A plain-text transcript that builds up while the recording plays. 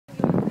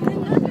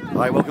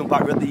Hi, welcome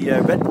back. We're at the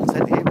Red Bull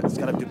tent here at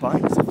Skydive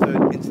Dubai. It's the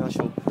third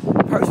International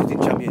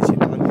Parachuting Championship.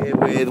 I'm here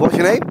with, what's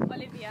your name?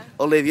 Olivia.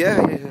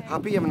 Olivia, are you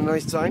happy? Having a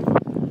nice time?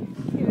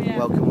 Yeah.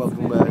 Welcome to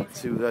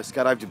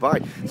Skydive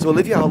Dubai. So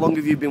Olivia, how long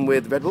have you been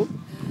with Red Bull?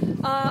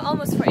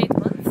 Almost for 8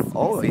 months.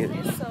 Oh,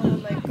 yeah. So,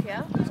 like,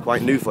 yeah. It's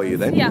quite new for you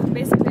then? Yeah,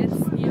 basically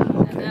it's new.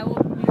 Okay. And I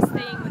will be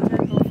staying with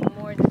Red Bull for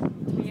more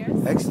than 2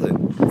 years.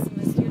 Excellent. As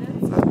a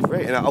student. That's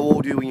great. And how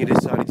old were you when you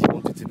decided you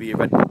wanted to be a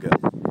Red Bull girl?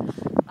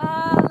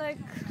 Like,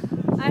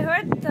 I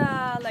heard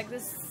like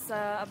this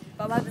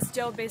about this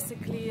job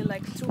basically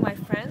like through my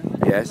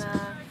friend. Yes. And,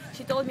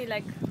 she told me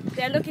like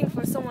they're looking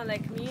for someone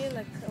like me,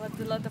 like with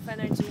a lot of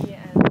energy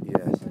and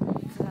Yes.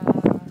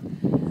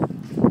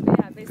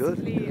 yeah,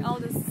 basically all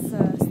this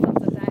stuff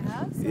that I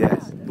have. So,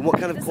 Yes. yeah. And what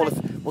kind of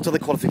what are the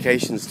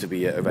qualifications to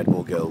be a Red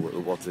Bull girl?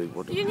 What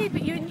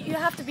You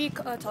have to be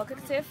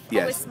talkative,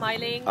 Yes. always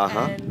smiling, Uh-huh.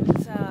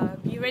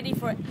 and be ready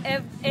for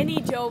any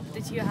job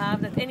that you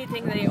have, that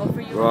anything that they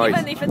offer you, Right.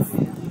 even if it's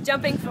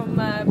jumping from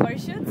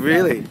parachutes.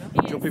 Really?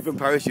 Yes. Jumping from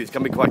parachutes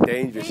can be quite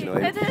dangerous, you know.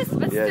 It is,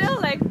 but Yes. still,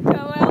 like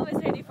we're always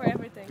ready for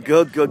everything.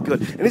 Good, good, good.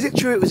 And is it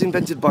true it was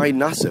invented by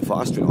NASA for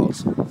astronauts?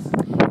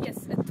 Yes,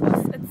 it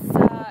was.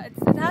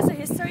 It has a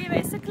history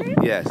basically.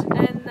 Yes.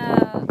 And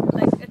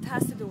like it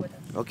has to do with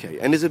it. Okay.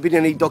 And has there been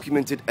any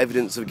documented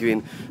evidence of giving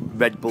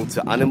Red Bull to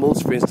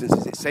animals? For instance,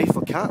 is it safe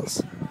for cats?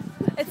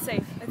 It's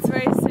safe. It's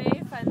very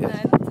safe, and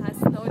Yes. it has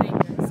no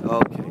dangers.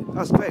 Okay,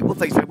 that's great. Well,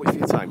 thanks very much for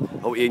your time.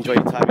 Hope you enjoy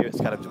your time here at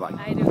Skydive Dubai.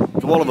 I do.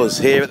 From all of us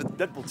here at the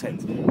Red Bull tent.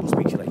 We'll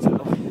speak to you later.